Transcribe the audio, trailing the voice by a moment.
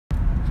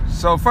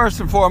So first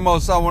and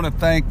foremost, I want to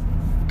thank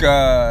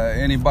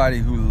anybody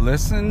who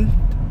listened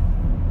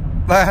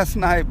last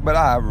night, but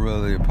I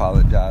really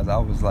apologize. I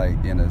was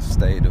like in a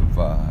state of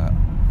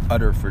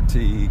utter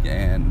fatigue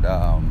and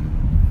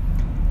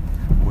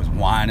was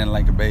whining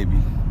like a baby,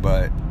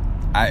 but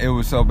it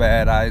was so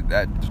bad.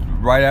 I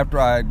right after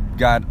I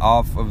got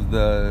off of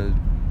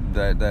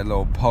that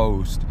little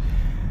post,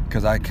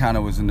 because I kind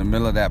of was in the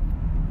middle of that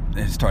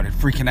and started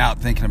freaking out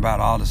thinking about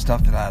all the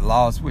stuff that I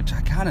lost, which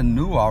I kind of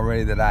knew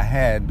already that I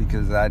had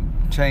because I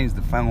changed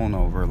the phone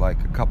over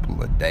like a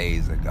couple of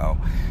days ago.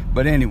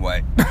 But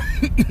anyway,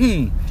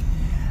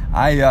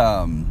 I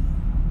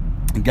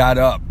got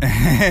up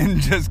and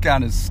just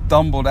kind of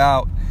stumbled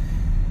out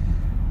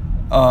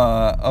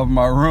of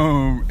my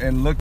room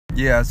and looked.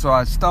 Yeah, so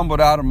I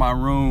stumbled out of my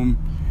room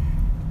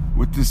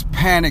with this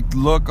panicked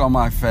look on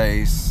my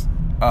face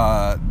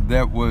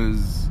that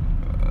was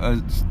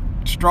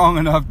strong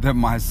enough that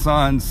my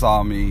son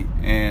saw me,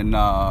 and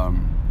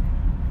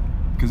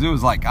because it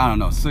was like, I don't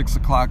know, 6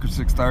 o'clock or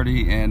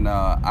 6:30, and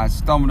I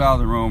stumbled out of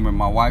the room, and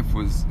my wife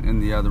was in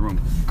the other room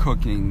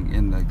cooking,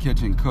 in the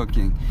kitchen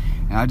cooking,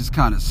 and I just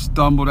kind of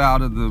stumbled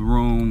out of the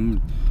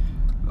room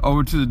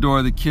over to the door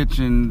of the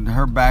kitchen.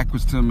 Her back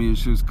was to me and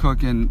she was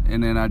cooking,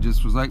 and then I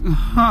just was like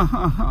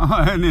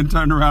and then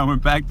turned around,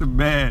 went back to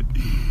bed,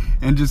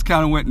 and just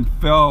kind of went and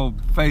fell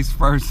face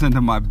first into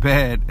my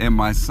bed. And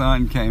my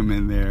son came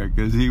in there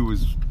because he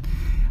was,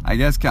 I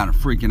guess, kind of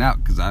freaking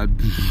out because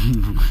and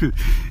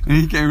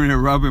he came in there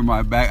rubbing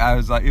my back. I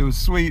was like, it was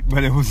sweet,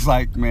 but it was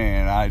like,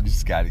 man, I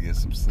just got to get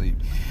some sleep.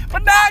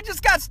 But now I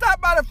just got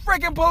stopped by the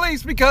freaking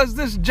police because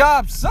this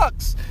job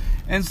sucks.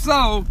 And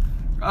so,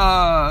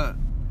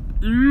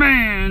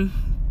 man,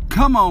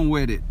 come on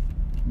with it.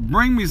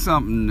 Bring me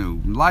something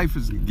new. Life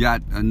has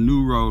got a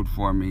new road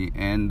for me,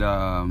 and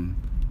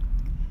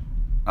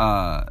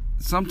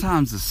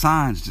sometimes the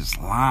signs just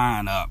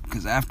line up,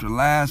 because after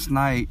last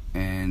night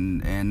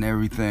and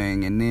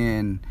everything, and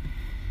then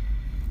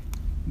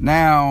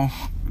now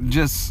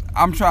just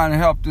I'm trying to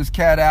help this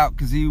cat out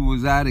because he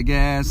was out of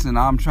gas, and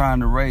I'm trying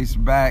to race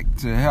back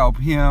to help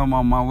him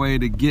on my way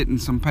to getting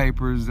some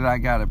papers that I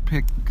gotta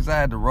pick, because I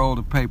had to roll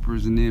the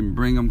papers and then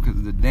bring them,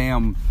 because the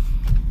damn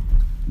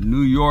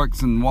New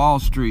Yorks and Wall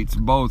Streets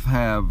both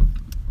have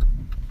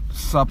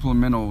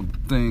supplemental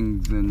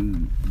things,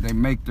 and they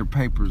make their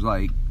papers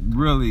like,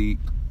 really,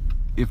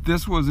 if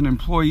this was an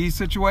employee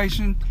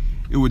situation,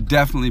 it would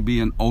definitely be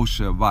an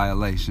OSHA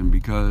violation,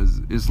 because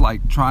it's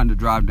like trying to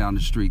drive down the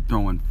street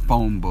throwing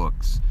phone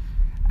books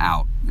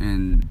out,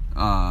 and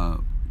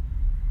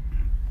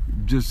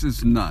just,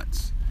 it's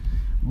nuts.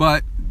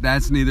 But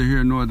that's neither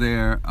here nor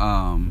there.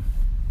 I'm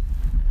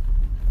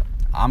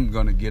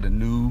gonna get a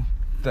new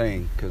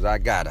thing because I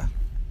gotta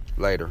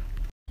later.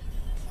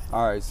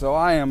 Alright, so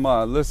I am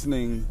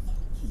listening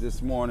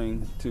this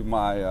morning to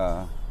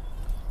my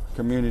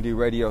community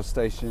radio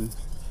station.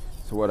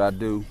 It's what I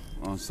do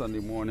on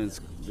Sunday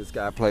mornings. This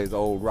guy plays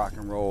old rock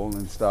and roll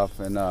and stuff,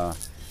 and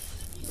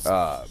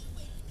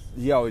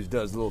he always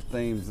does little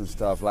themes and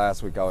stuff.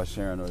 Last week I was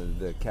sharing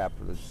the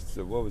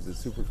what was it,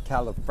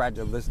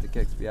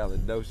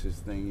 supercalifragilisticexpialidocious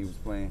thing he was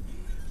playing.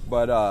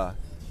 But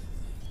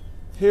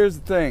here's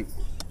the thing.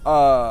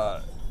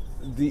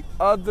 The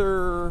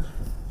other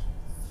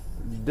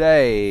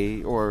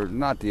day, or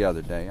not the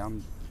other day,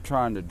 I'm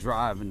trying to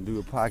drive and do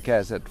a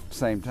podcast at the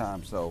same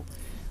time, so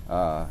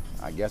I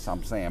guess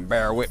I'm saying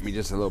bear with me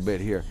just a little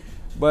bit here.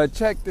 But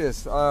check this.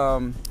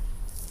 So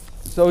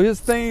his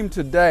theme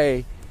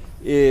today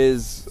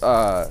is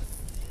presidents,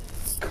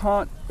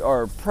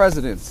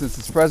 since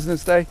it's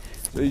President's Day.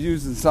 So he's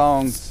using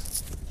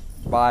songs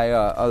by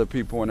other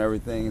people and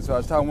everything. And so I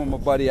was talking with my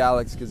buddy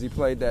Alex, because he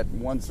played that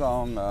one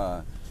song.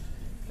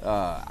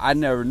 I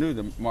never knew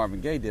that Marvin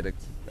Gaye did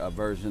a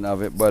version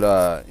of it, but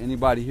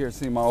anybody here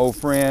see my old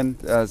friend?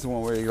 It's the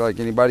one where you're like,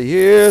 anybody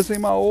here see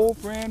my old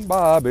friend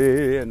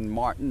Bobby? And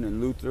Martin and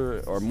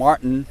Luther, or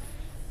Martin,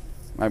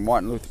 like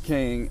Martin Luther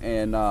King,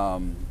 and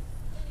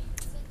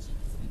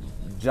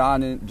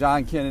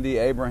John Kennedy,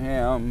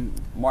 Abraham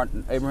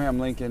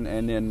Lincoln,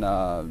 and then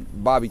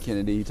Bobby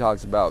Kennedy. He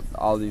talks about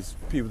all these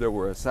people that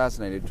were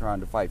assassinated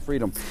trying to fight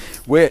freedom,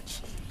 which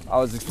I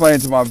was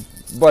explaining to my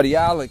buddy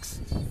Alex,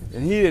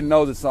 and he didn't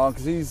know the song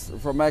because he's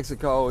from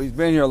Mexico. He's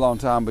been here a long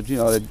time, but you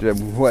know, it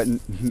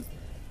wasn't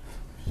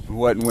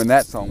when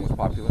that song was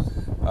popular.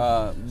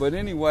 But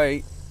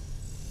anyway,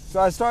 so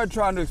I started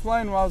trying to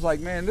explain to him. I was like,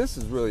 man, this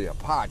is really a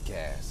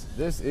podcast.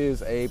 This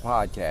is a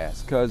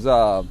podcast, because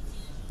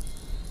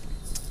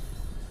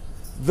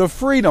the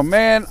freedom,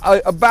 man.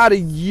 About a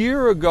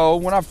year ago,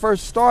 when I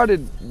first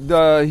started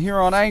here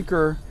on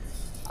Anchor,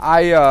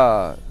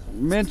 I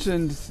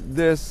mentioned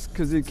this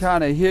because it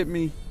kind of hit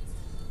me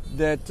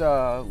that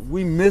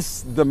we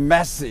miss the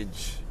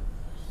message.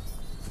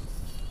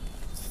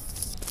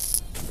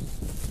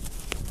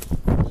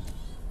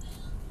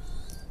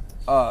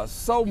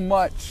 So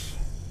much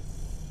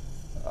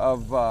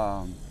of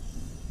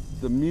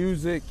the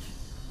music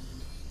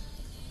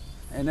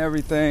and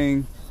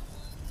everything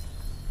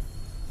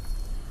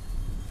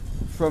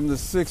from the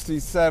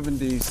 60s,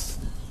 70s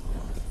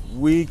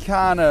we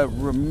kind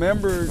of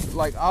remember,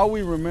 like, all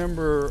we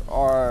remember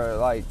are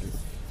like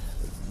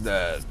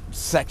the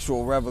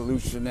sexual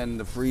revolution and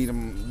the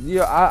freedom.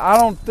 Yeah, I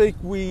don't think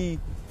we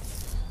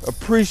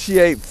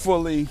appreciate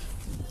fully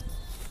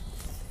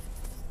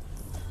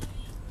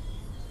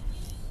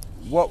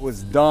what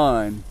was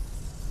done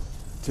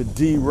to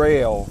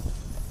derail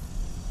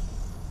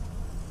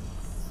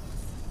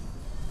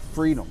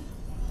freedom,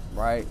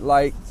 right?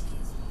 Like,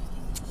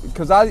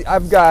 because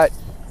I've got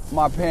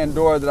my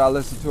Pandora that I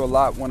listen to a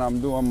lot when I'm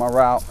doing my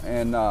route,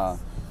 and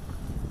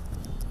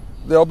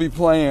they'll be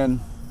playing,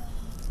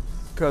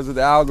 because of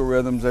the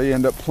algorithms, they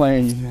end up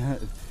playing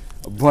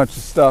a bunch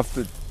of stuff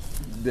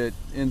that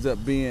ends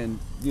up being,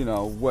 you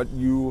know, what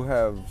you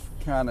have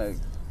kind of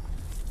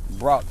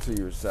brought to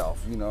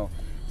yourself, you know.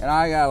 And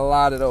I got a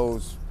lot of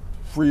those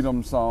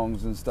freedom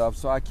songs and stuff,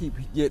 so I keep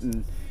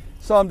getting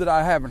some that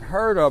I haven't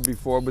heard of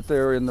before, but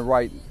they're in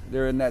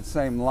that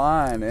same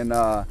line.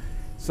 And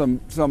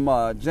some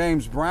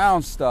James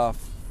Brown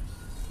stuff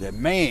that,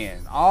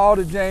 man, all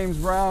the James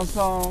Brown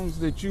songs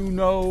that you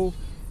know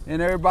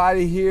and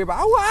everybody hear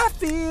about, oh, I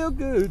feel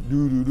good,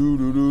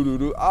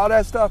 do, all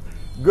that stuff,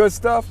 good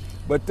stuff.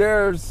 But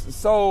there's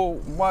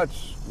so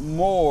much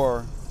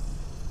more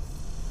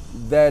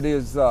that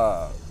is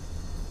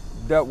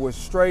that was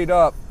straight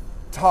up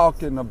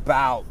talking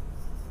about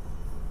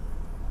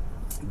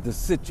the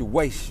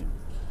situation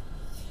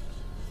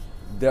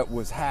that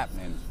was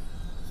happening.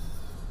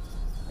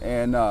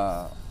 And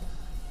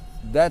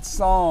that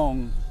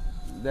song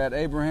that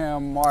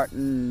Abraham,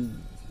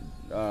 Martin,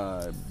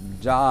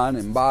 John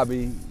and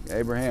Bobby,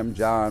 Abraham,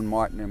 John,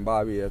 Martin, and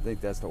Bobby, I think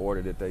that's the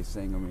order that they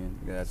sing them in.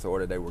 That's the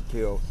order they were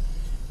killed.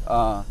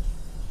 But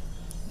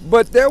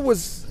there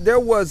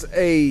was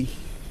a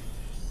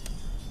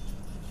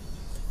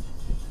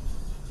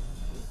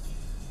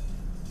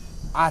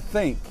I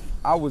think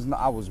I was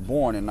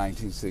born in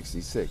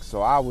 1966,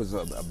 so I was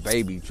a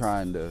baby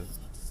trying to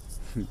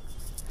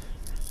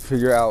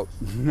figure out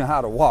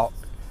how to walk.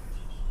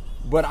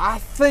 But I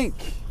think,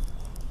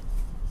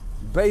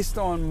 based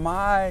on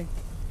my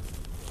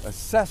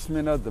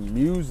assessment of the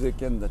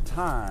music and the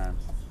time,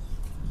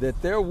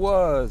 that there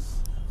was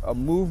a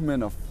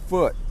movement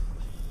afoot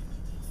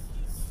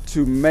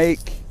to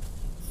make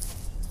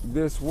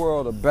this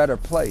world a better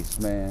place,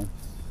 man.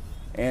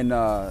 And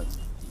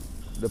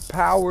the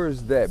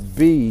powers that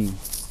be,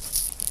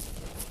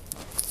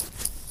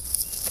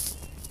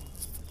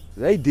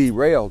 they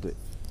derailed it.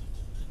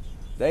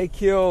 They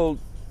killed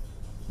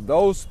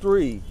those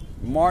three,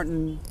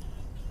 Martin,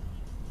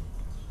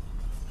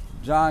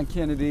 John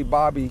Kennedy,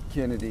 Bobby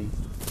Kennedy,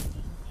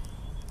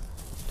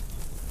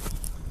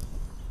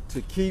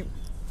 to keep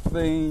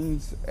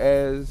things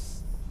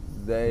as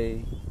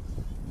they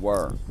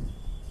were,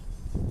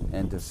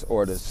 and to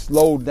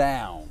slow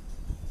down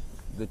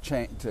the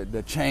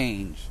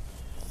change.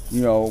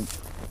 You know,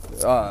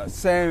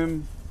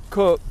 Sam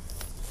Cooke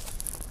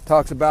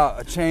talks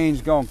about a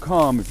change gonna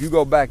come. If you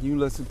go back and you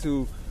listen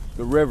to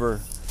the River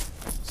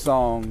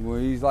song, where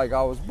he's like,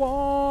 I was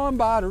born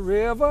by the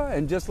river,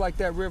 and just like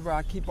that river,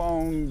 I keep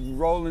on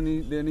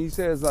rolling. Then he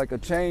says, like, a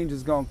change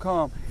is gonna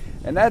come.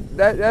 And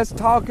that's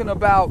talking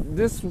about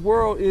this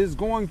world is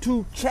going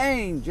to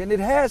change, and it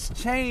has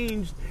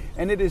changed,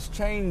 and it is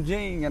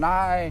changing. And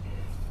I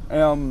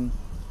am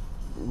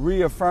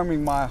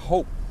reaffirming my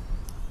hope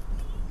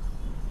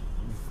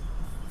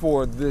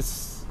for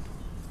this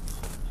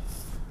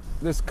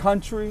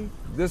country,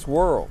 this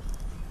world.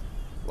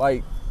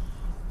 Like,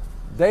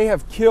 they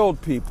have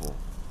killed people,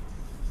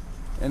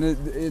 and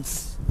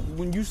it's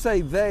when you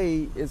say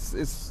they,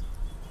 it's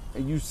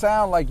you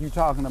sound like you're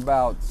talking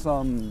about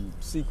some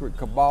secret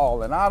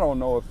cabal, and I don't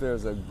know if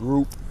there's a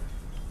group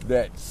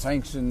that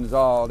sanctions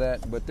all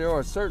that, but there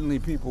are certainly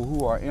people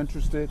who are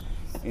interested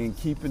in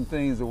keeping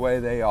things the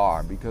way they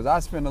are, because I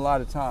spend a lot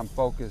of time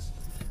focused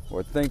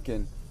or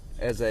thinking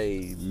as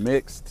a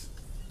mixed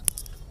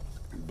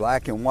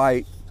black and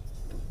white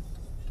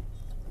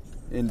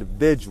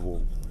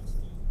individual.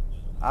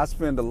 I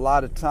spend a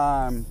lot of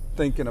time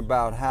thinking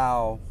about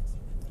how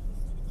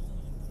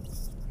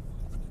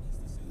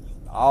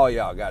all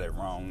y'all got it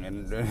wrong,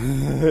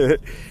 and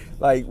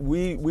like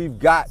we've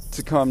got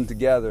to come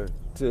together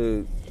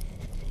to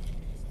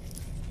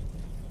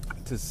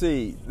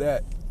see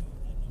that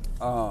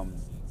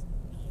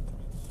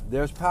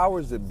there's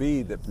powers that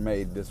be that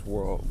made this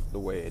world the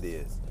way it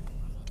is.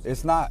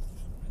 It's not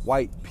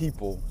white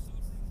people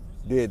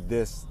did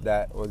this,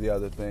 that, or the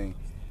other thing.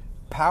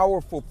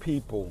 Powerful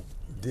people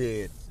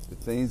did the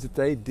things that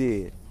they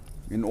did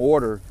in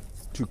order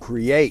to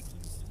create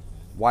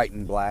white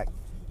and black,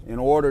 in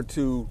order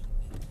to,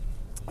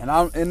 and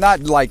not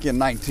like in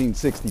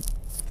 1960,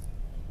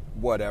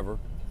 whatever.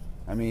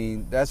 I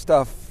mean, that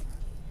stuff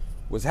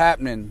was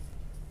happening.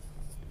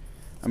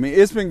 I mean,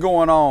 it's been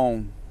going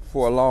on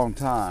for a long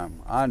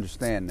time. I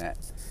understand that.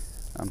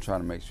 I'm trying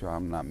to make sure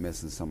I'm not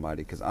missing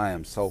somebody, because I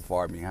am so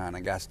far behind.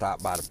 I got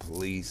stopped by the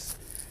police.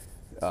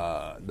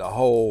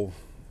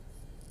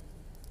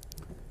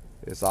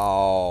 It's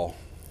all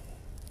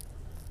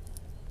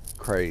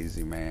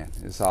crazy, man.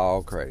 It's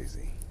all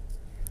crazy.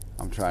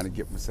 I'm trying to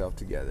get myself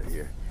together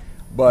here.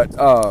 But,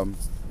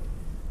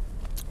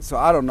 so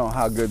I don't know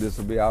how good this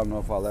will be. I don't know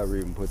if I'll ever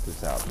even put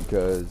this out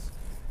because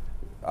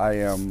I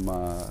am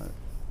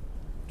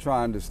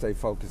trying to stay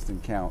focused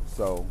and count.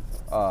 So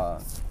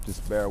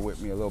just bear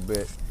with me a little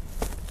bit.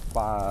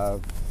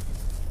 5,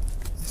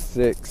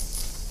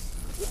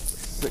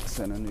 6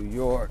 in a New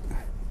York,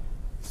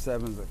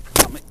 7's a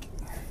comic,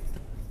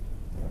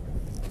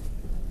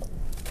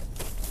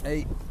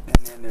 8, and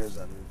then there's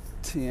a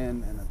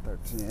 10 and a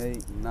 13,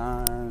 8,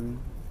 9.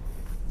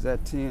 Is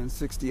that 10?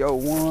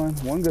 6001.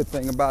 One good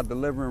thing about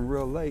delivering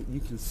real late,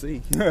 you can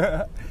see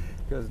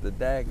because the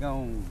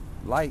daggone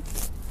light,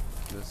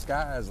 the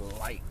sky is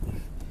light.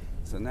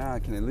 So now I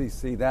can at least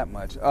see that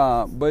much.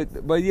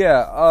 But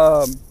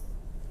yeah,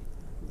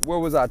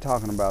 what was I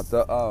talking about?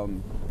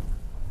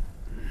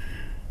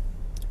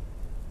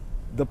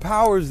 The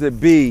powers that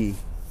be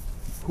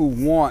who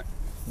want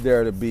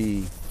there to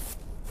be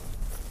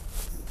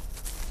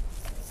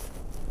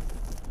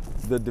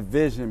the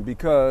division,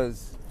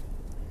 because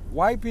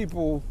white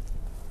people,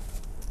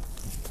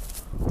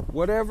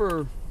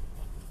 whatever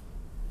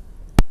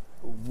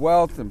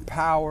wealth and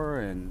power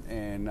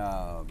and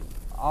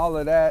all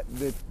of that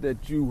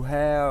you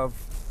have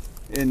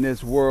in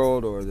this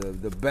world, or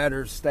the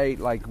better state,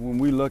 like when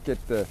we look at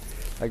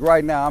like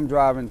right now I'm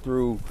driving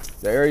through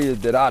the areas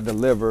that I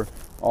deliver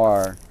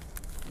are,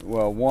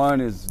 well, one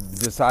is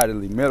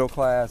decidedly middle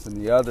class and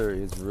the other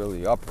is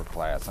really upper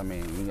class. I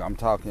mean, I'm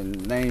talking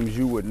names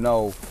you would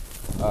know,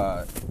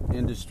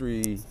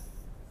 industry-wide,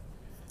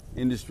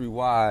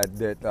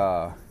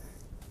 that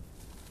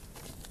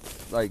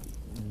like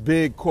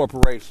big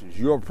corporations.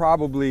 You're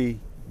probably,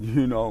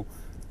 you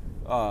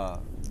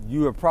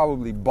have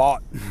probably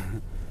bought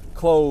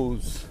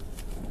clothes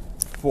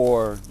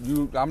for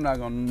you. I'm not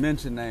going to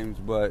mention names,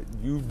 but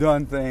you've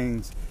done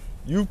things.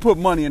 You put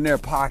money in their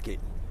pocket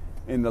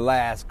in the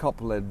last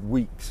couple of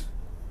weeks.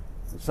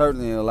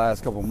 Certainly in the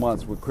last couple of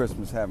months with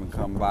Christmas having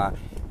come by.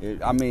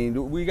 I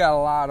mean, we got a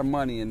lot of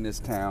money in this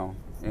town.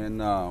 And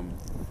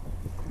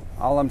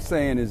all I'm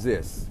saying is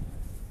this.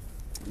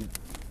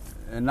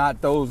 And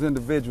not those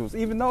individuals.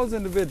 Even those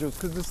individuals,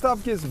 because the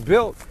stuff gets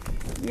built.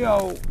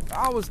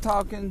 I was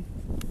talking,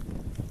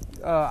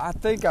 I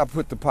think I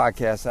put the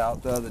podcast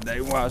out the other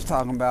day where I was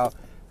talking about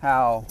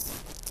how,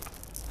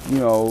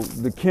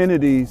 the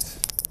Kennedys,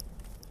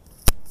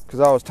 because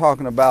I was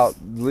talking about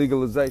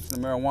legalization of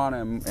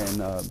marijuana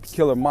and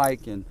Killer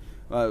Mike, and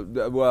I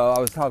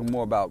was talking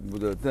more about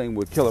the thing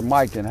with Killer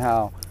Mike and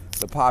how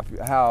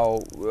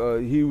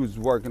he was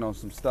working on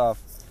some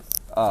stuff.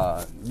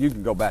 You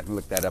can go back and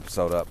look that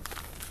episode up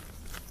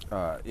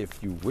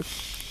if you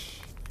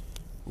wish.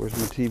 Where's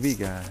my TV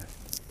guy?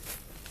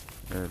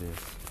 There it is.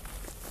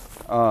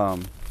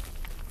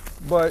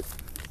 But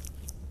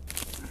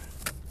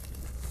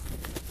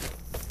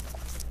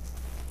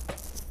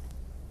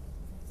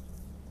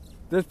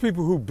there's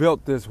people who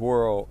built this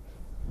world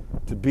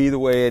to be the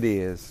way it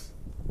is.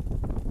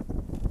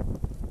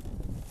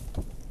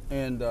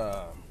 And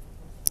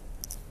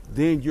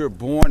then you're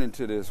born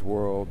into this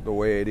world the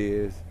way it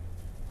is.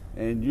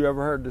 And you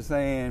ever heard the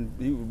saying,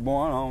 he was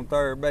born on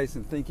third base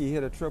and think he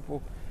hit a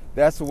triple?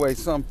 That's the way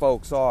some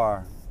folks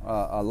are.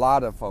 A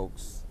lot of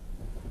folks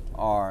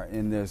are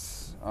in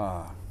this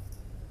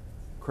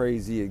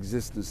crazy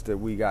existence that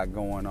we got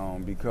going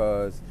on,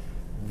 because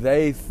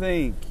they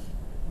think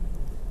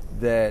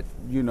that,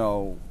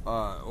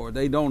 or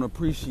they don't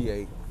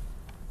appreciate.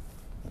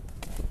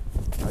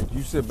 Like,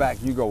 you sit back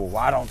and you go, well,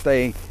 why don't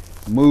they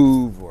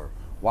move, or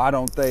why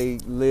don't they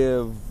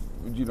live,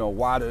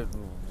 why do the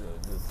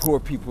poor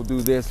people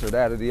do this or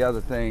that or the other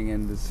thing,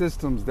 and the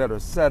systems that are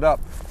set up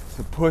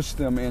to push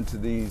them into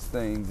these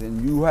things.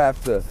 And you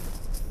have to,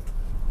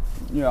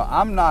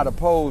 I'm not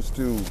opposed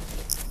to,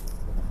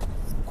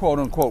 quote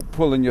unquote,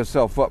 pulling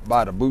yourself up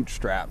by the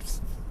bootstraps.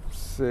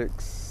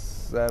 6,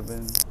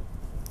 7,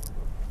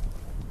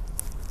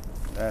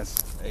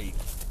 that's 8,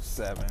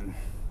 7.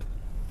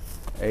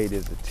 8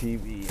 is a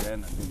TV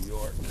and a New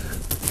York.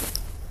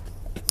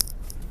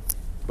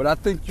 But I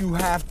think you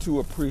have to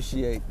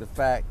appreciate the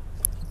fact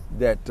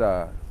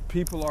that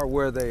people are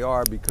where they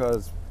are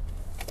because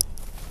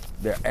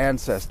their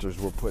ancestors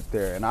were put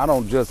there. And I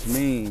don't just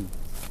mean,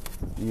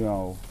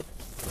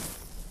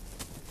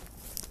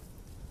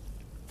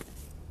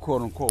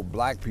 quote unquote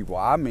black people.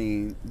 I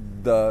mean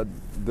the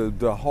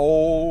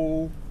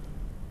whole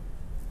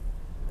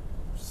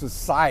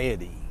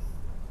society.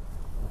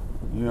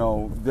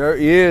 There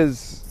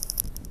is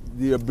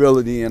the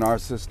ability in our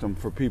system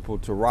for people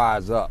to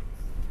rise up.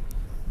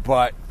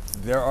 But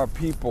there are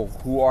people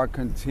who are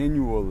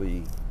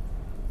continually,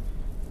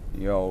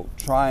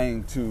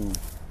 trying to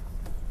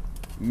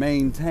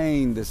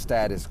maintain the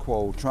status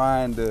quo,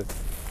 trying to,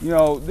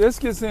 this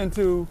gets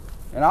into,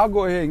 and I'll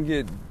go ahead and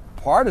get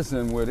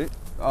partisan with it.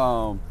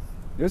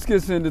 This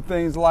gets into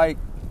things like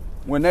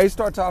when they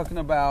start talking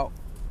about,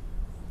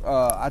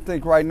 I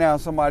think right now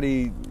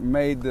somebody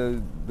made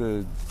the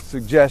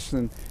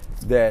suggestion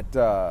that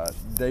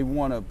they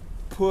want to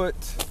put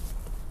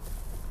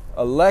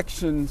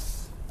elections,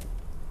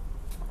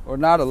 or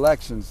not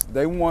elections,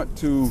 they want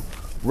to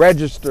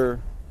register,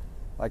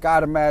 like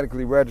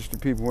automatically register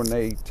people when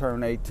they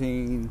turn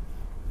 18.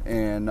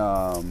 And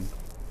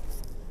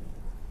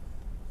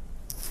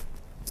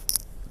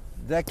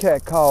that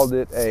cat called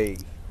it a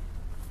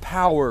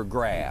power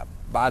grab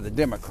by the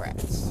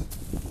Democrats.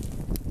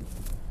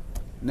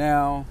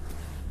 Now,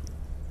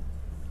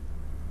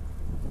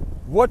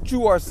 what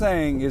you are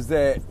saying is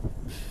that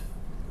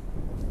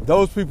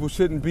those people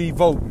shouldn't be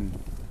voting,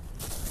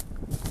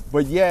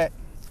 but yet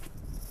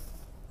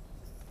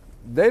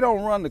they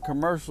don't run the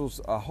commercials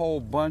a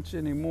whole bunch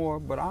anymore.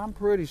 But I'm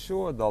pretty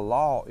sure the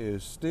law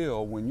is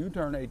still, when you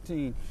turn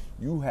 18,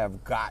 you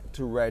have got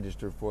to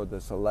register for the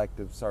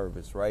Selective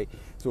Service, right?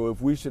 So if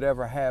we should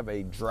ever have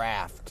a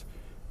draft,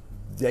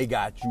 they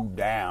got you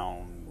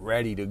down,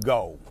 ready to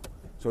go.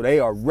 So they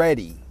are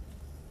ready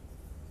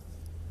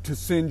to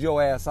send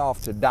your ass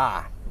off to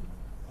die.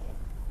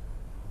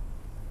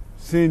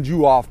 Send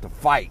you off to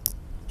fight,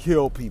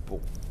 kill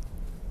people.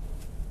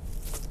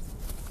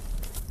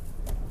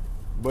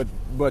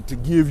 But to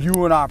give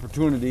you an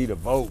opportunity to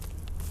vote,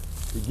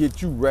 to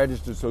get you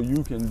registered so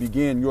you can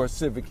begin your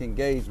civic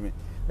engagement.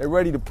 They're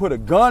ready to put a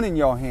gun in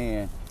your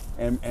hand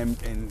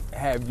and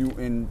have you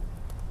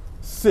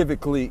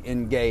civically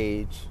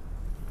engage.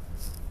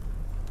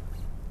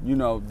 You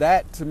know,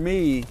 that to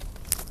me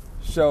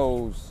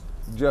shows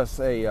just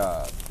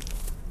a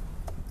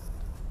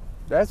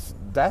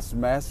that's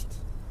messed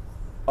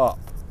up,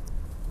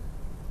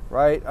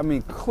 right? I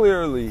mean,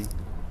 clearly,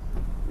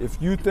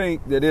 if you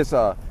think that it's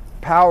a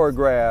power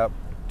grab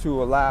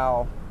to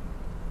allow,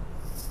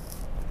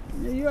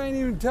 you ain't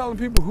even telling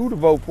people who to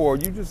vote for.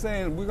 You just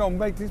saying we're gonna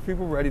make these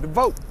people ready to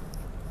vote.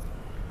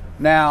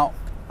 Now,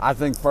 I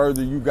think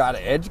further you got to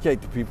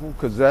educate the people,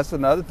 because that's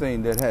another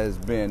thing that has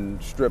been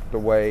stripped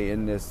away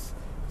in this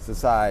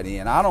society.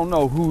 And I don't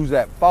know who's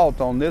at fault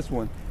on this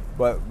one,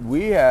 but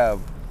we have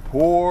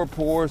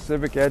poor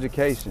civic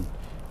education.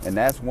 And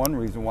that's one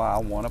reason why I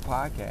want a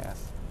podcast,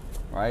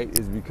 right?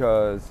 Is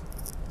because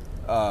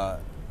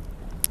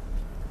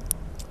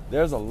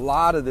there's a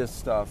lot of this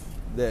stuff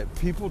that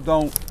people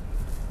don't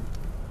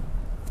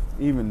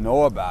even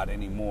know about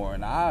anymore.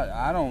 And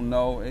I don't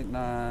know, 8,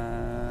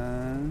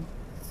 9,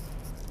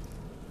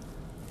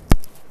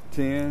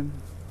 10.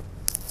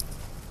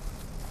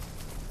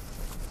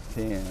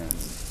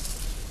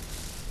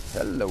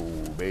 Hello,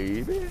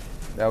 baby.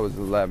 That was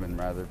 11,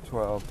 rather.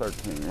 12,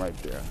 13 right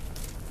there.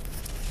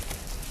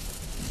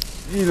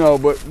 You know,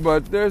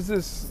 but there's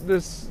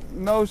this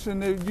notion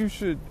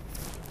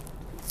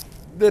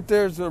that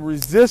there's a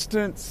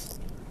resistance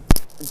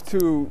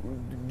to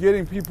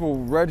getting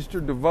people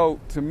registered to vote.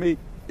 To me,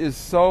 is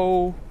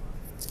so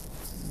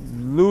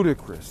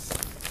ludicrous.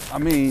 I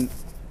mean,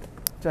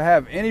 to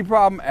have any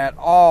problem at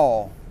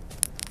all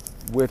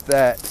with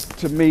that,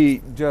 to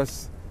me,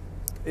 just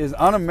is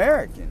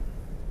un-American.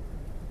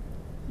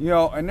 You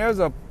know, and there's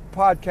a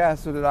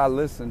podcaster that I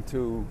listen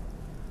to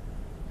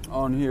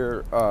on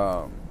here.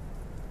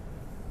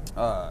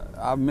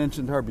 I've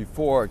mentioned her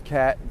before,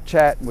 Chat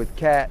with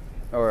Cat,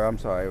 or I'm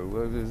sorry,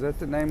 is that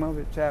the name of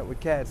it? Chat with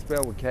Cat,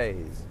 spelled with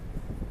K's.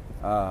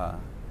 Yeah,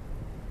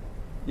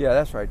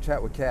 that's right,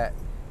 Chat with Cat,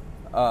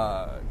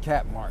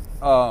 Cat Mark.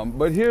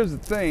 But here's the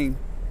thing,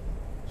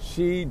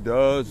 she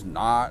does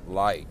not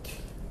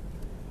like,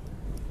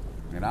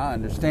 and I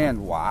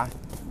understand why,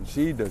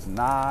 she does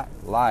not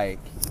like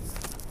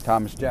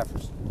Thomas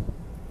Jefferson.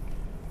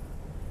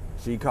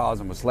 She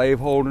calls him a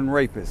slaveholding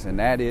rapist, and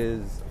that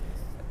is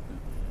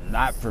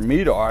not for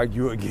me to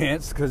argue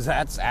against, because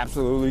that's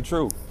absolutely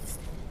true.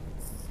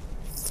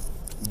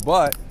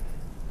 But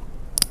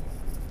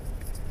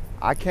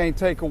I can't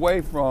take away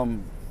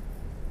from,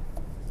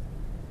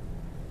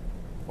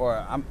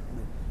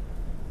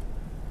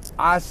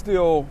 I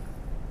still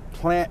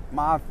plant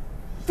my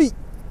feet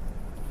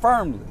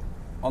firmly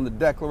on the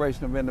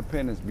Declaration of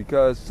Independence,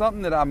 because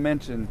something that I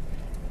mentioned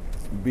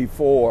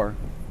before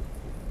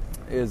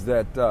is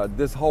that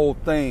this whole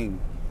thing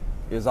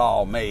is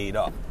all made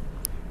up.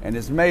 And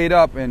it's made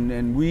up,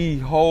 and we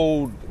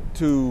hold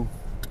to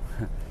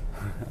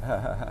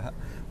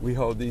we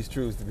hold these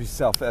truths to be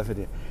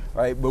self-evident,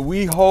 right? But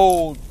we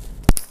hold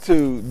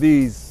to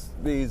these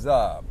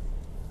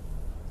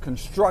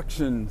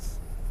constructions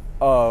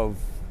of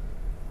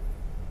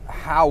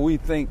how we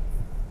think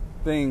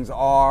things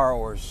are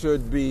or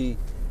should be,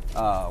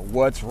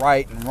 what's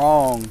right and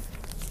wrong,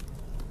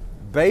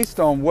 based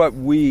on what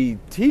we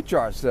teach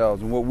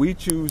ourselves and what we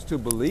choose to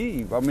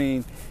believe. I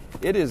mean,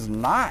 it is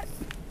not.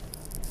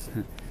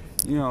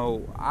 You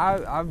know,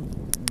 I've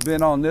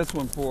been on this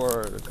one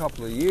for a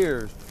couple of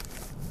years.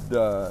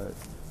 The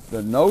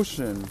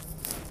notion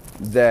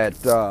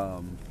that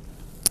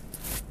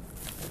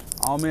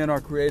all men are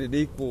created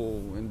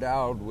equal,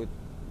 endowed with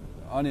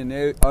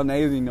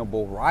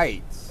unalienable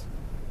rights.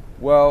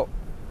 Well,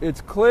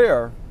 it's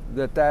clear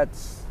that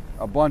that's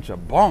a bunch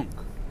of bunk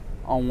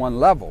on one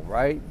level,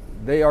 right?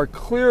 They are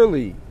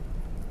clearly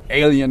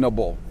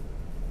alienable.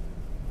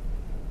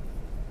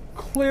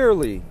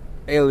 Clearly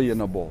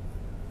alienable.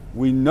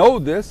 We know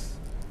this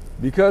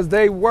because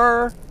they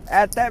were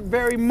at that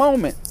very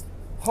moment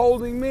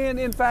holding men.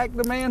 In fact,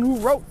 the man who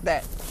wrote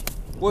that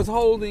was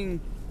holding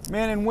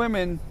men and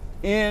women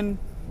in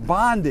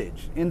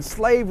bondage, in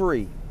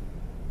slavery.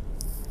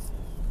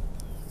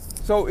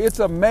 So it's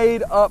a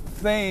made up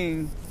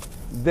thing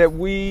that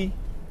we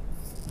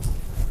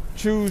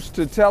choose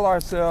to tell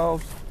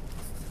ourselves.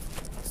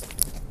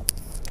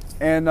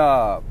 And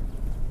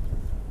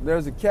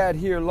there's a cat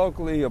here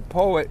locally, a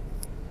poet,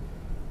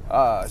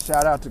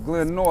 shout out to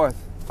Glenn North,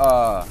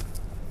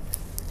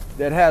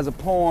 that has a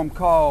poem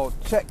called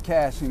Check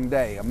Cashing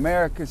Day,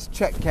 America's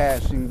Check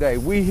Cashing Day.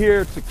 We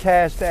here to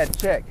cash that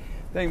check.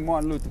 I think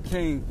Martin Luther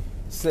King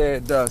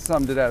said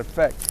something to that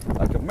effect.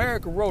 Like,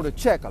 America wrote a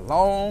check a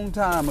long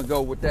time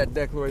ago with that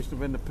Declaration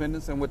of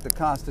Independence and with the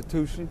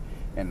Constitution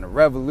and the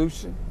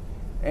Revolution.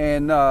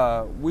 And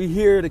we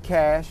here to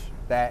cash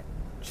that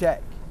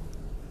check.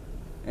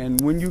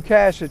 And when you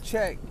cash a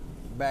check,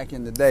 back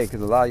in the day,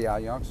 because a lot of y'all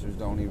youngsters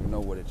don't even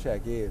know what a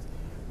check is,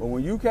 but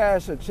when you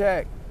cash a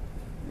check,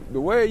 the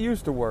way it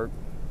used to work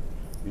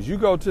is you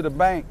go to the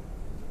bank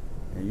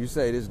and you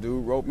say, this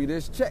dude wrote me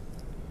this check.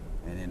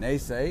 And then they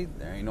say,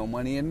 there ain't no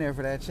money in there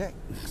for that check.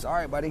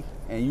 Sorry, buddy.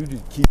 And you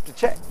just keep the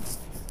check.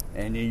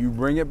 And then you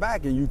bring it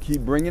back and you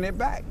keep bringing it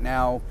back.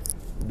 Now,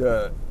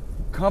 the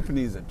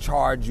companies that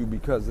charge you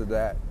because of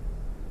that,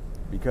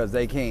 because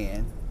they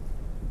can,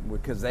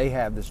 because they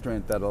have the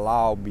strength that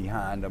law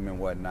behind them and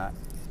whatnot.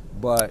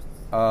 But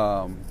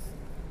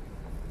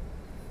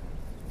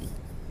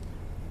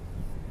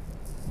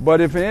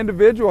if an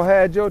individual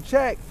had your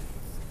check,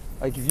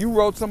 like if you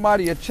wrote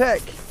somebody a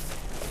check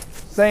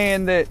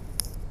saying that,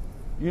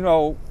 you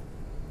know,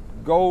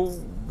 go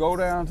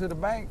down to the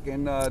bank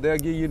and they'll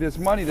give you this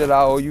money that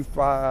I owe you,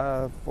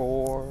 5,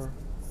 4,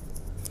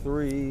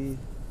 3,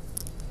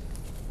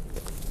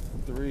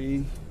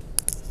 2,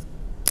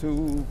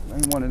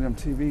 ain't one of them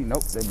TV.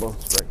 Nope, they both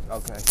straight.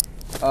 Okay.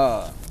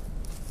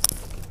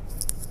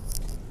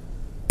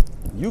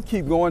 You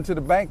keep going to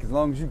the bank as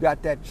long as you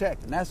got that check.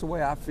 And that's the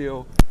way I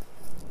feel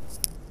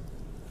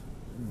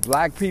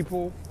black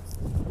people,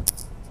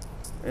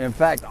 in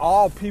fact,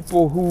 all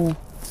people who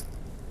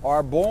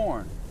are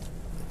born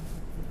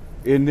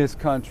in this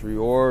country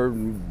or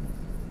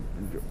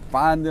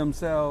find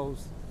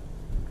themselves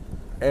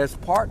as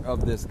part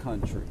of this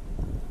country.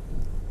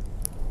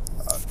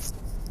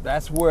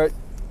 That's what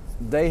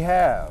they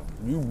have.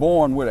 You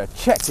born with a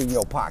check in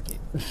your pocket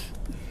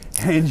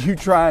and you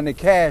trying to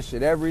cash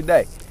it every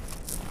day.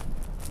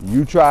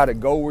 You try to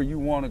go where you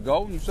want to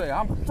go and you say,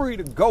 I'm free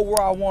to go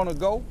where I want to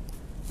go.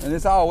 And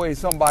it's always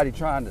somebody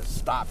trying to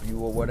stop you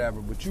or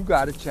whatever, but you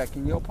got a check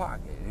in your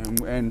pocket.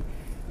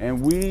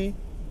 And we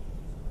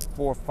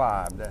 4,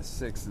 5, that's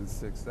 6 and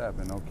 6,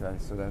 7. Okay,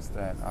 so that's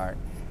that. All right.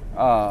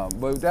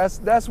 But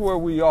that's where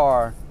we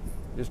are,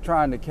 just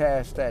trying to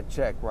cash that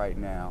check right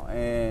now.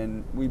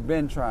 And we've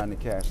been trying to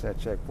cash that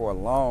check for a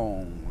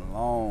long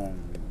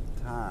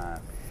time.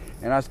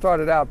 And I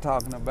started out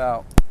talking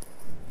about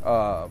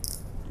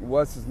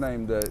what's his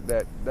name,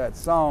 that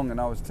song, and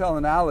I was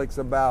telling Alex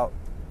about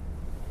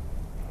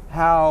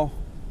how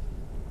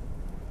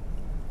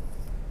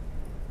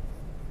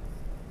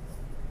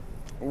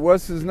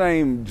what's his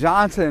name,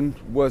 Johnson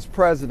was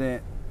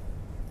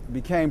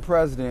became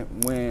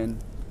president when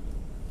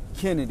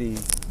Kennedy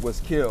was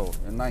killed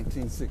in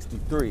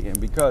 1963. And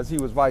because he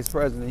was vice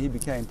president, he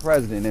became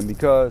president. And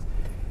because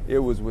it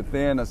was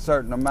within a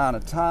certain amount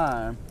of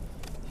time,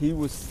 he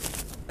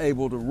was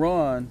able to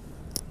run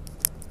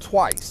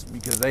twice,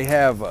 because they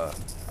have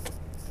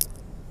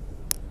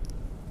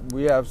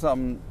we have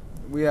term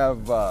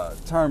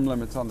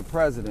limits on the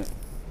president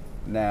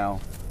now,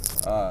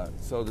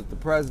 so that the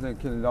president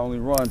can only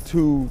run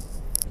 2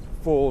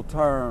 full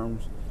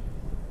terms,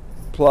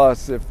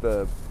 plus if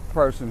the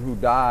president who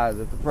dies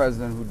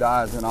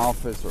in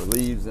office or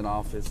leaves in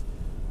office,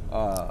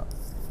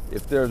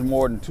 if there's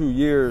more than 2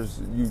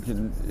 years,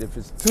 if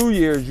it's 2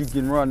 years, you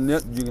can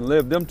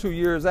live them 2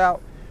 years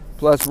out,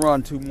 plus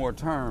run 2 more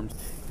terms.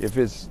 If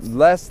it's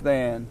less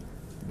than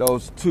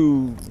those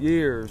 2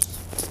 years,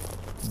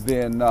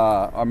 then,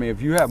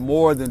 if you have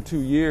more than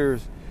 2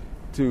 years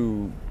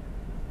to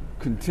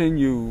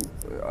continue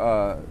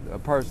a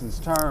person's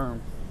term,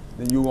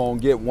 then you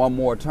won't get 1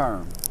 more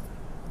term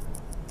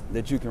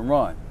that you can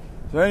run.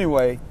 So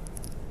anyway,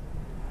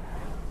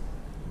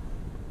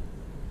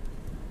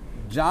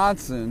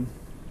 Johnson,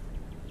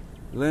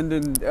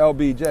 Lyndon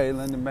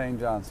Baines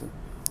Johnson,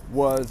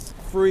 was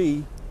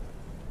free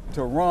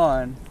to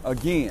run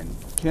again.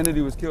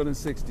 Kennedy was killed in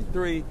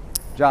 63.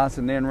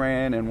 Johnson then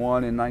ran and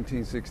won in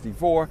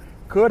 1964.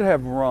 Could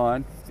have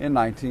run in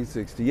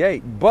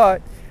 1968,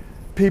 but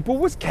people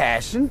was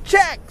cashing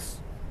checks.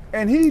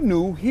 And he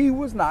knew he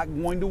was not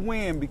going to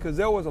win, because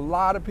there was a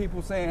lot of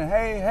people saying,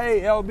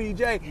 hey,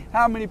 LBJ,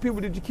 how many people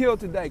did you kill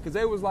today? Because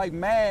they was like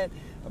mad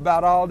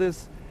about all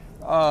this,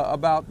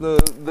 about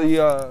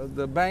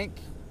the bank,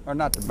 or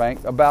not the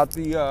bank, about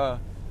the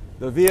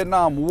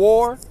Vietnam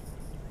War.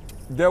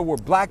 There were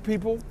black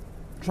people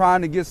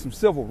trying to get some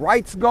civil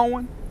rights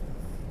going,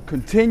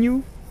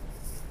 continuing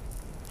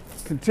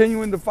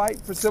the fight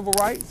for civil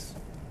rights.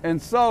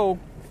 And so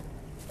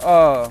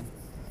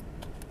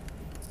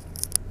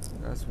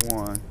That's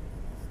 1,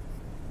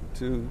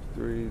 2,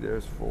 3,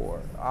 there's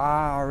 4.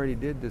 I already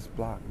did this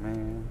block,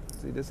 man.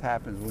 See, this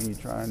happens when you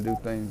try and do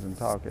things and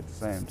talk at the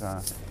same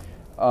time.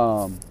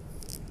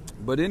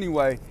 But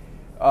anyway,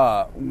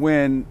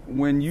 when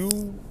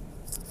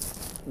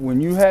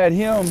you had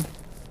him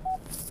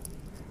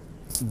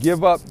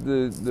give up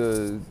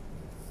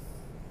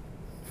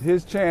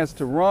his chance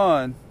to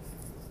run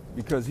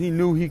because he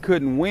knew he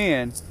couldn't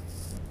win,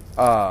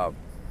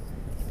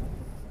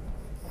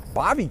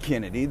 Bobby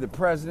Kennedy, the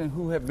president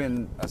who had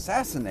been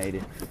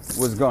assassinated,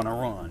 was going to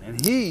run. And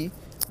he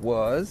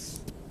was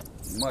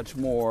much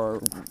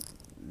more,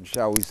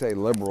 shall we say,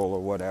 liberal or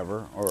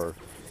whatever, or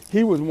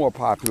he was more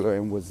popular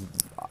and was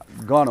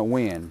going to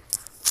win.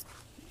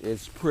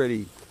 It's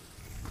pretty,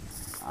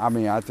 I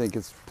mean, I think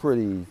it's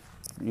pretty,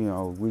 you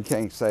know, we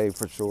can't say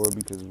for sure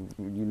because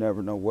you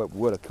never know what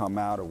would have come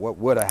out or what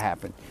would have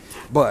happened.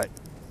 But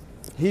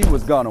he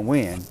was going to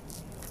win.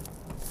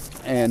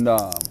 And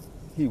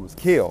he was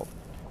killed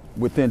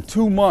within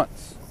 2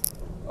 months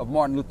of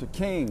Martin Luther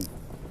King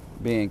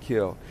being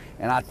killed.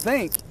 And I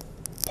think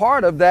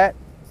part of that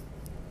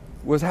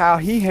was how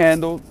he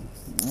handled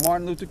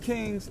Martin Luther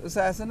King's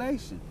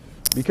assassination,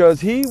 because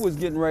he was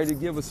getting ready to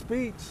give a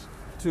speech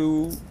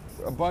to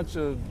a bunch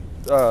of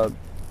a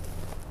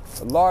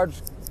large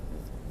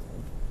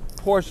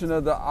portion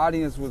of the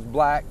audience was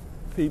black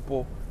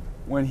people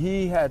when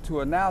he had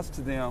to announce to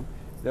them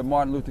that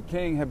Martin Luther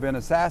King had been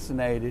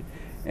assassinated.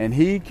 And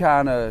he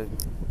kind of,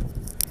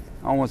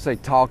 I don't want to say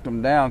talked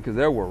them down, because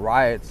there were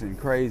riots and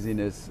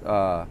craziness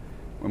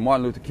when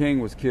Martin Luther King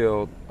was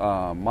killed.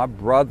 My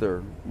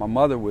mother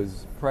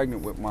was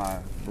pregnant with my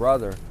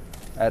brother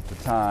at the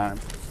time.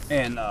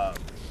 And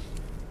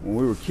when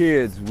we were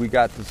kids, we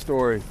got the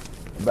story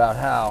about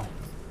how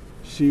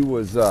she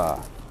was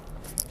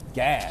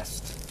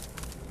gassed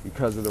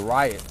because of the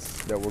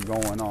riots that were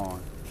going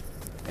on.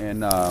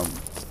 And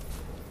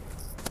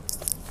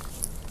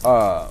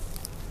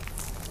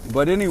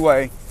but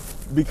anyway,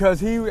 because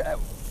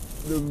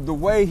the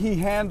way he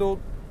handled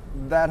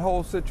that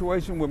whole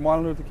situation with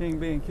Martin Luther King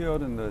being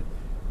killed, and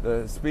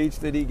the speech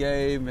that he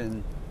gave,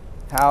 and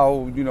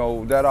how, you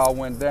know, that all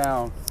went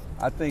down,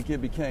 I think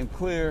it became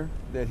clear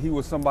that he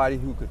was somebody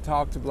who could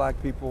talk to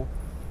black people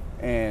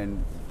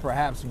and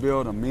perhaps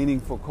build a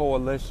meaningful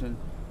coalition.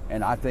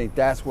 And I think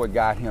that's what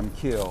got him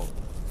killed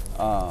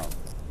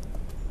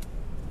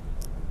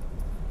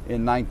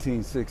in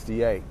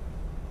 1968.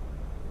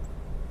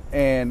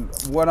 And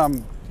what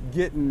I'm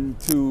getting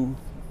to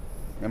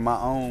in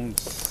my own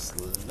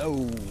slow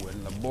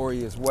and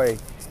laborious way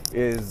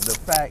is the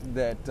fact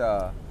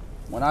that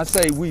when I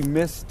say we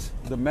missed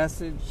the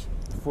message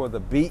for the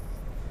beat,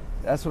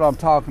 that's what I'm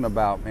talking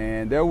about,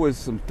 man. There was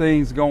some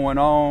things going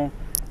on,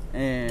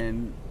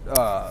 and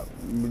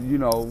you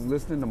know,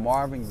 listening to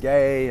Marvin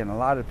Gaye and a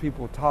lot of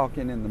people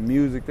talking, and the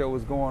music that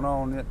was going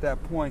on at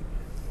that point,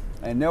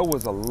 and there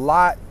was a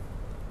lot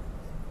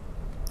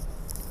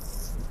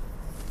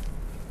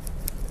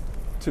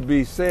to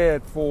be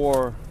said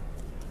for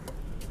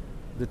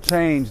the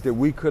change that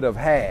we could have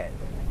had.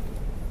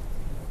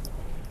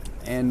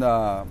 And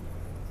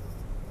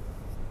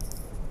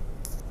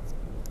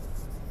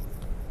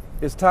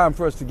it's time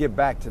for us to get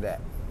back to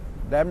that.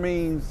 That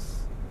means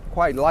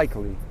quite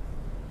likely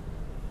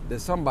that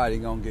somebody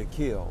gonna get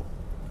killed.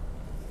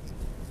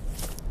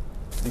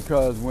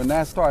 Because when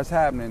that starts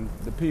happening,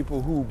 the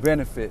people who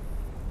benefit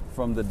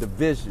from the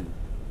division,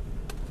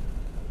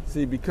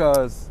 see,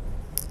 because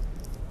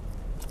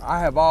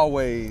I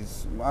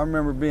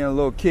remember being a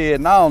little kid,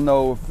 and I don't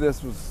know if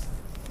this was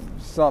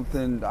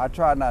something, I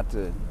tried not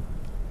to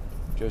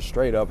just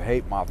straight up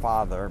hate my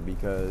father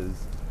because,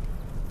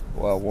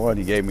 well, one,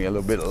 he gave me a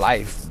little bit of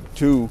life.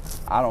 Two,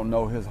 I don't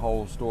know his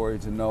whole story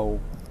to know,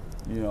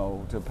 you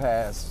know, to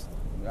pass.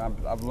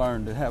 I've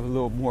learned to have a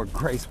little more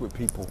grace with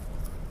people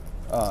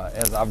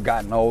as I've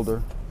gotten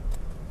older,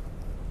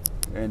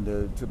 and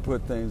to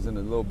put things in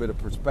a little bit of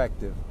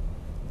perspective.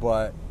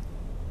 But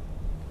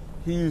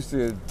he used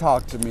to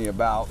talk to me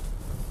about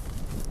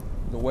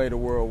the way the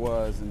world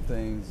was and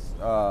things.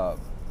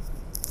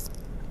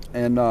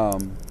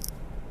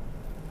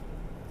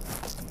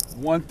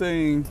 One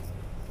thing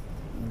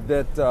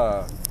that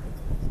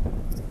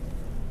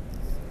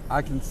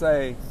I can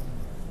say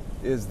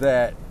is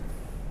that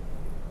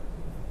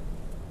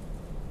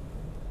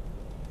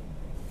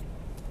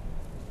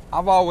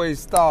I've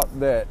always thought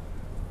that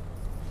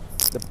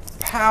the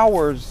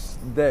powers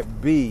that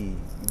be,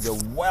 the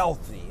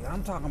wealthy,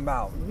 I'm talking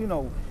about, you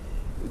know,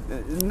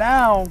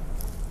 now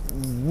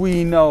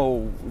we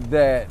know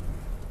that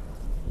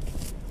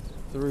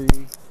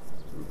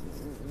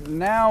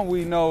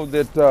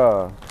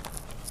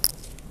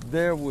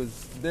there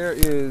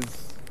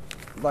is,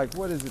 like,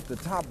 what is it, the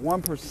top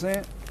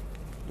 1%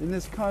 in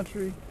this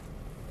country?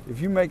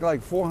 If you make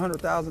like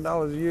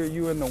 $400,000 a year,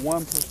 you in the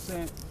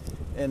 1%.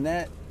 And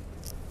that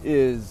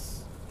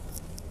is,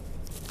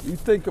 you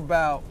think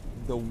about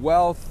the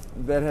wealth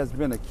that has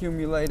been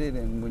accumulated,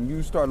 and when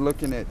you start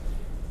looking at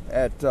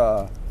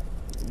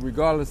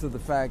regardless of the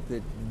fact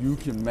that you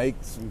can make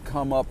some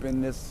come up in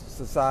this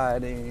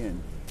society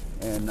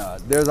And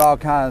there's all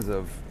kinds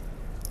of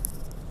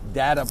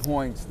data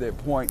points that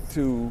point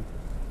to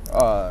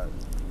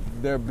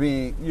there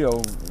being,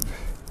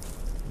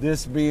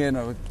 this being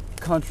a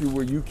country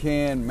where you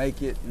can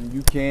make it and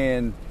you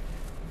can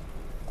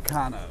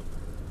kind of,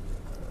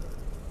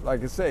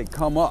 like I say,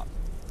 come up.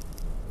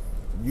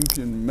 You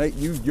can make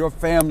your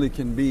family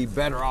can be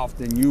better off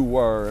than you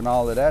were and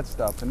all of that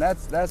stuff, and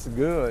that's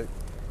good.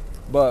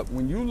 But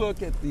when you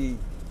look at the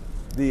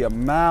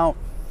amount,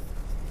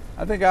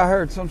 I think I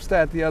heard some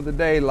stat the other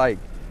day, like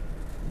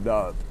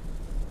the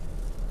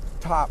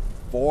top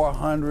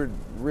 400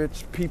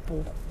 rich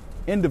people,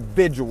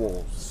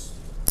 individuals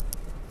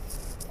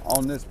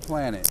on this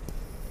planet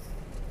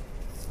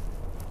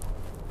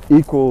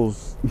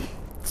equals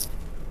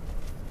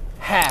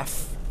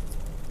half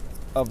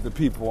of the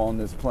people on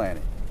this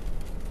planet.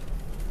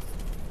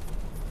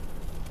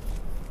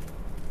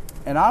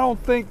 And I don't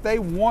think they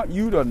want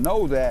you to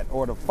know that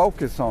or to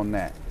focus on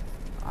that.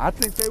 I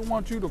think they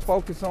want you to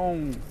focus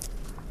on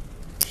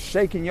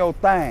shaking your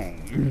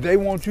thing. They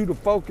want you to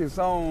focus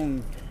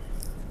on,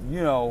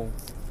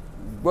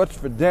 what's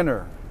for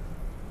dinner.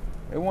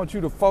 They want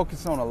you to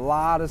focus on a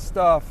lot of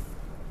stuff.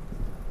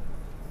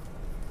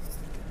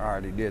 I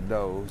already did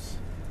those.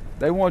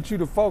 They want you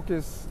to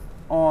focus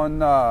on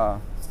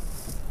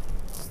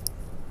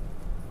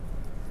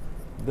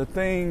the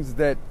things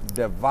that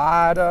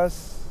divide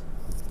us,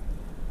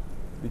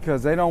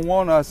 because they don't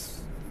want us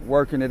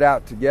working it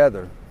out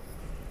together.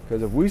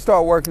 Because if we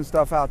start working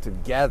stuff out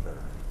together,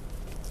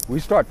 we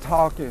start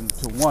talking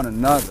to one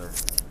another,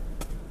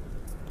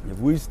 if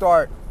we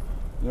start,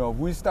 if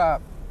we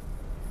stop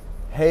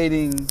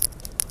hating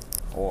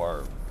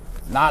or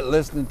not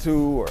listening to,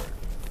 or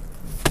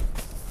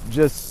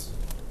just,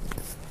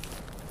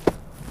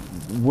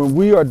 when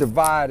we are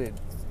divided,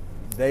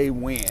 they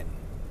win.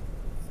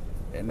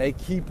 And they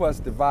keep us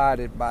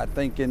divided by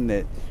thinking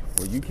that,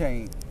 well, you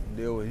can't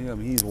deal with him,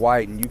 he's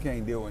white, and you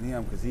can't deal with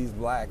him because he's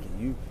black,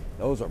 and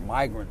those are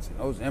migrants and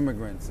those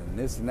immigrants and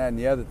this and that and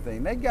the other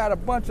thing. They got a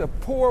bunch of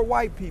poor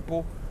white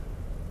people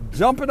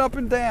jumping up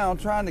and down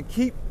trying to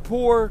keep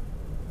poor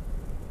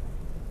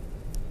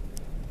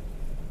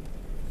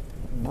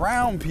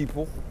brown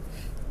people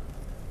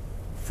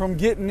from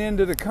getting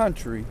into the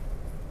country.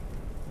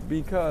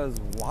 Because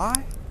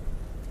why?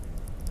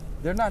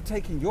 They're not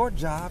taking your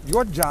job.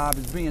 Your job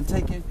is being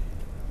taken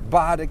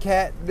by the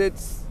cat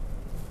that's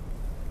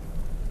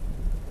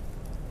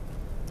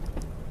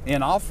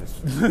in office,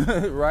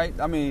 right?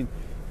 I mean,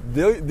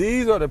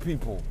 these are the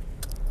people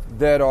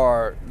that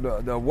are,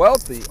 the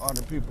wealthy are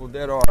the people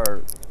that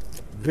are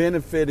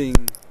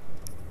benefiting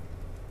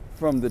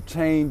from the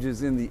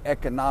changes in the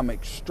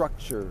economic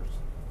structures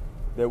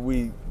that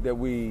we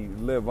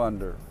live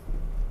under.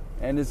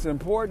 And it's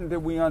important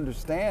that we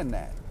understand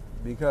that,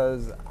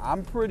 because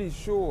I'm pretty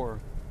sure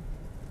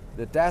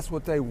that that's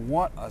what they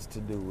want us to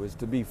do, is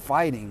to be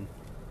fighting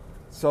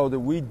so that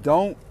we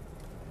don't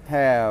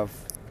have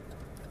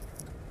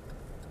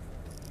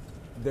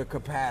the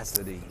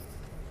capacity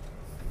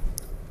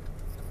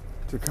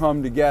to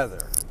come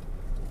together,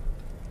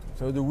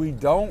 so that we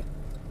don't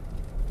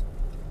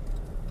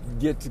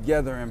get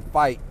together and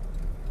fight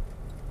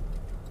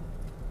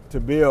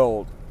to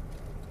build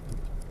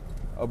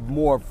a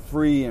more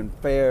free and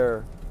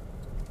fair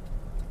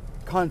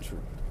country,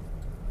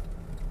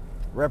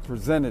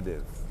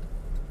 representative.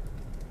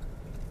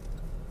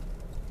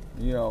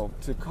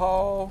 To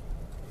call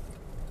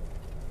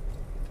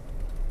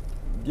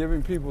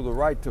giving people the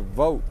right to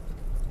vote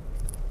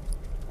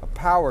a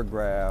power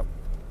grab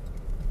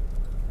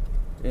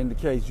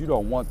indicates you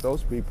don't want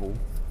those people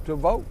to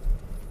vote.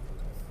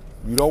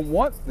 You don't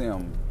want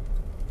them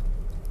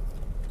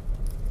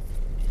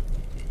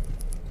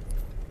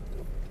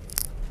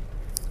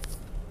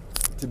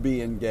to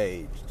be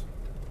engaged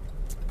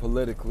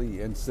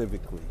politically and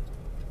civically.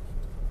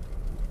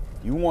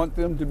 You want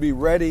them to be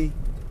ready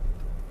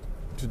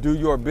to do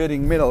your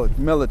bidding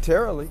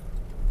militarily.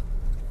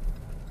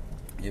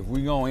 If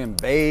we're going to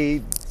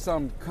invade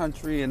some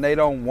country and they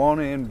don't want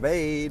to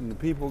invade, and the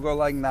people go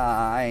like,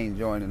 nah, I ain't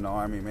joining the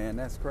army, man,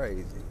 that's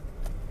crazy.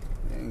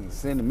 They ain't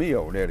sending me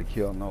over there to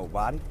kill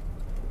nobody.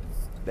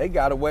 They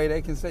got a way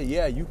they can say,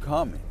 yeah, you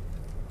coming.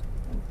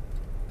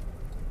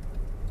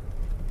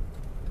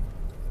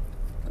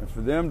 And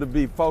for them to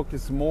be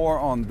focused more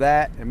on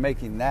that and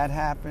making that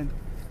happen,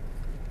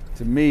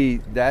 to me,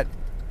 that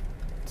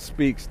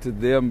speaks to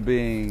them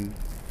being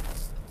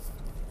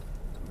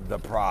the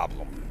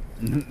problem.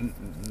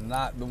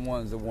 Not the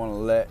ones that want to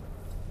let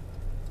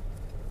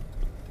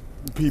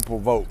people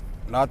vote.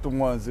 Not the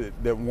ones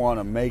that want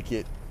to make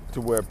it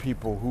to where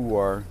people who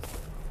are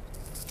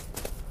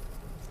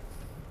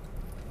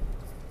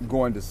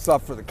going to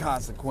suffer the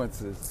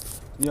consequences.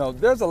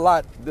 There's a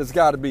lot that's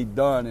got to be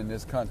done in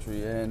this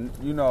country. And,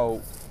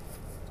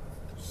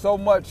 so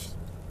much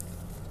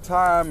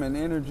time and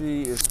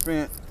energy is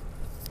spent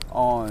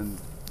on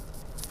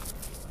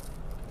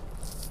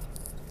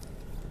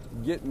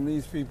getting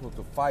these people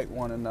to fight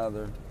one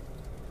another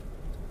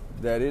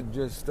that it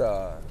just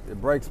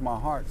it breaks my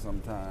heart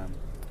sometimes,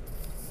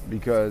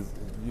 because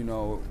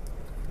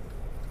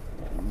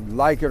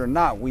like it or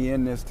not, we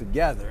in this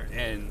together.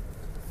 And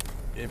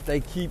if they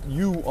keep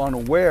you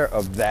unaware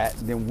of that,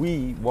 then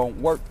we won't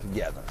work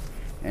together.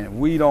 And if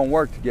we don't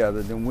work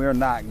together, then we're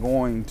not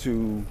going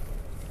to,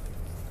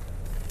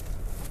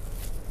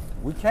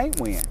 we can't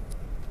win.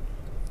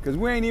 Because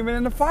we ain't even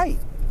in the fight.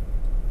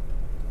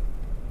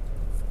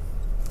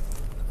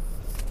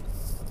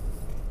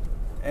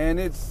 And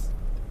it's,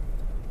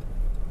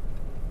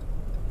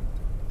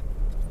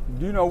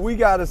 we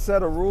got a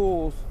set of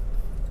rules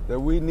that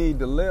we need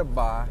to live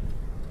by,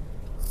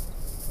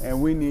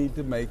 and we need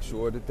to make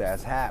sure that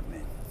that's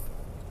happening.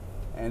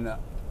 And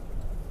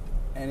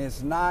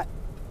it's not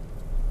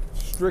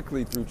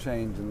strictly through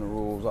changing the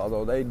rules,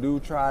 although they do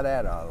try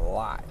that a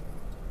lot.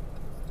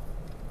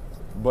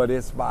 But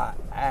it's by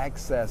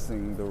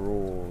accessing the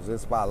rules.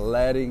 It's by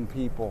letting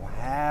people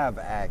have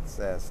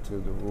access to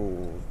the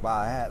rules,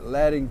 by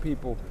letting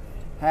people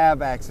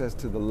have access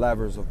to the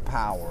levers of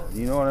power.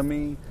 You know what I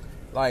mean?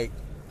 Like,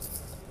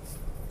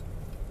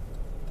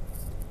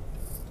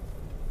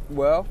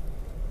 well,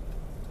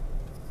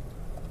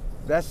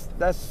 that's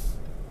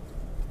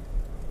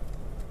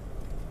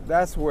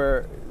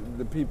where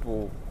the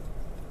people,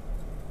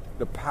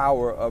 the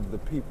power of the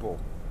people,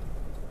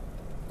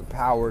 the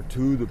power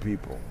to the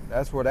people,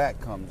 that's where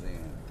that comes in.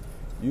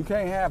 You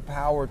can't have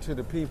power to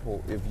the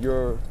people if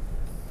you're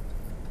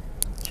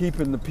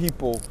keeping the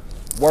people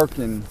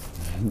working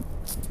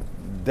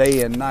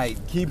day and night,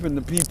 keeping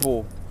the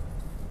people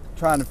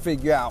trying to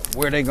figure out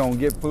where they're going to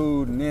get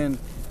food, and then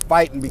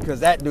fighting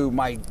because that dude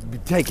might be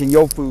taking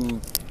your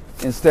food,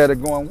 instead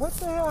of going, what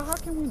the hell, how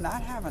can we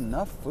not have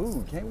enough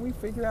food? Can't we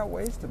figure out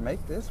ways to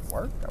make this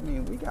work? I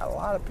mean, we got a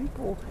lot of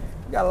people,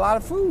 we got a lot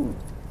of food,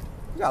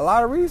 we got a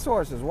lot of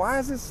resources. Why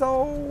is it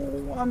so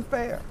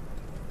unfair?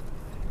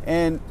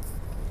 And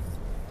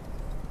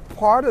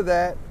part of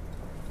that,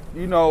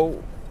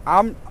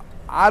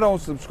 I don't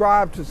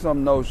subscribe to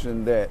some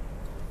notion that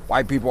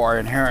white people are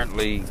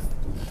inherently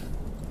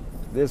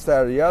this,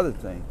 that, or the other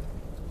thing.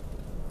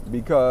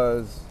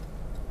 Because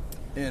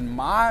in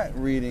my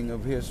reading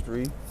of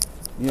history,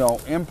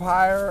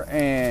 empire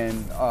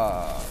and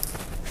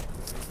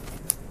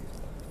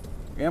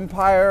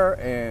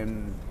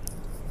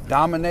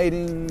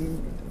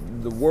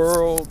dominating the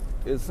world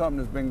is something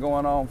that's been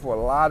going on for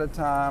a lot of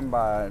time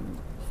by,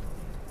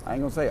 I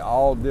ain't gonna say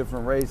all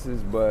different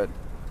races, but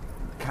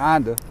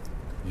kinda,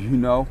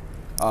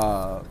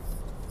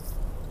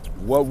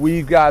 what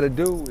we've got to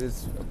do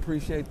is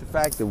appreciate the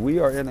fact that we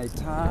are in a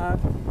time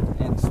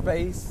and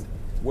space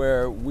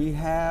where we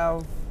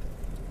have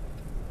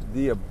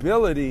the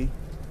ability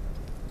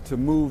to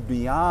move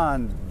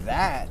beyond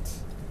that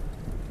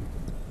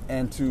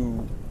and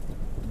to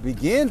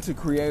begin to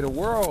create a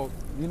world,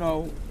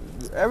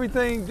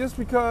 everything, just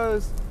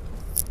because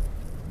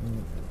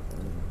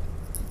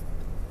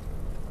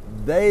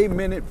they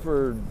meant it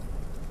for,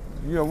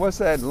 what's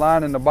that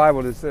line in the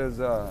Bible that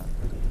says,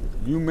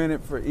 you meant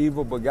it for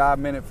evil, but God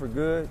meant it for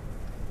good?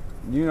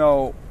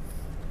 And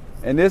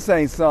this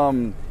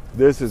ain't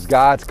this is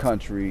God's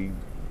country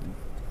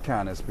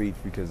kind of speech,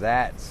 because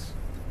that's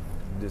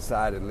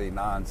decidedly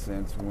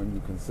nonsense when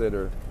you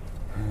consider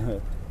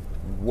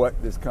what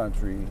this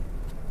country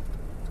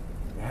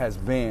has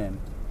been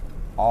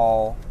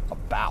all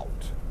about.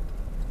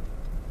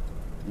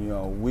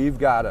 We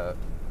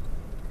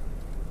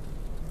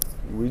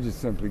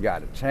just simply got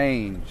to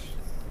change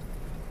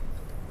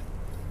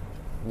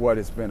what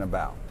it's been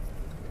about.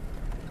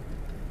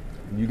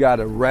 You got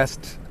to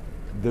wrest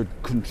the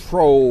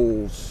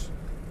controls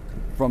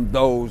from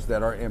those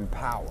that are in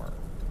power.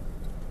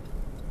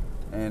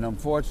 And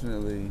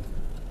unfortunately,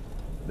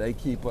 they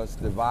keep us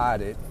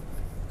divided,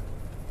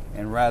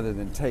 and rather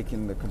than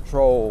taking the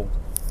control,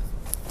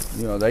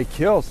 they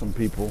kill some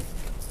people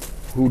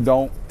who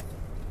don't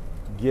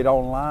get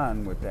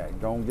online with that,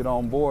 don't get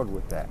on board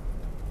with that.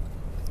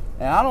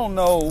 And I don't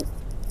know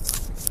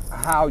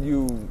how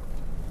you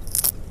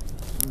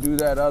do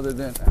that, other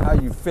than how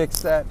you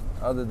fix that,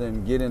 other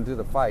than get into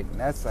the fight. And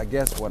that's, I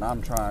guess, what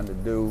I'm trying to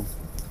do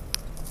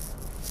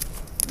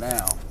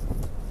now.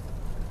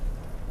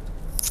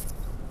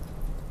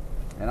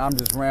 And I'm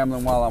just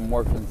rambling while I'm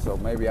working, so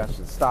maybe I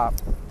should stop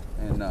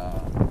and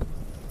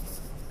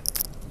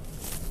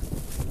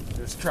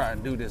just try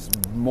and do this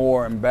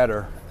more and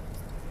better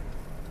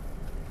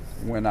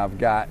when I've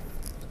got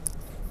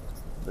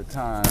the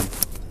time to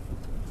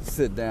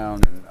sit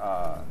down and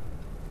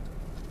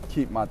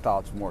keep my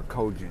thoughts more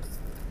cogent.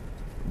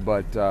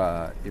 But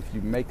if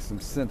you make some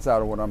sense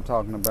out of what I'm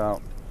talking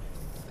about,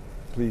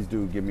 please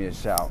do give me a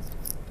shout,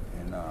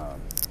 and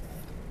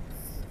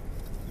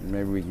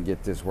maybe we can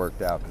get this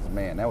worked out, because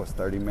man, that was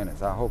 30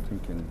 minutes. I hope you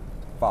can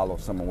follow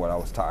some of what I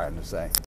was trying to say.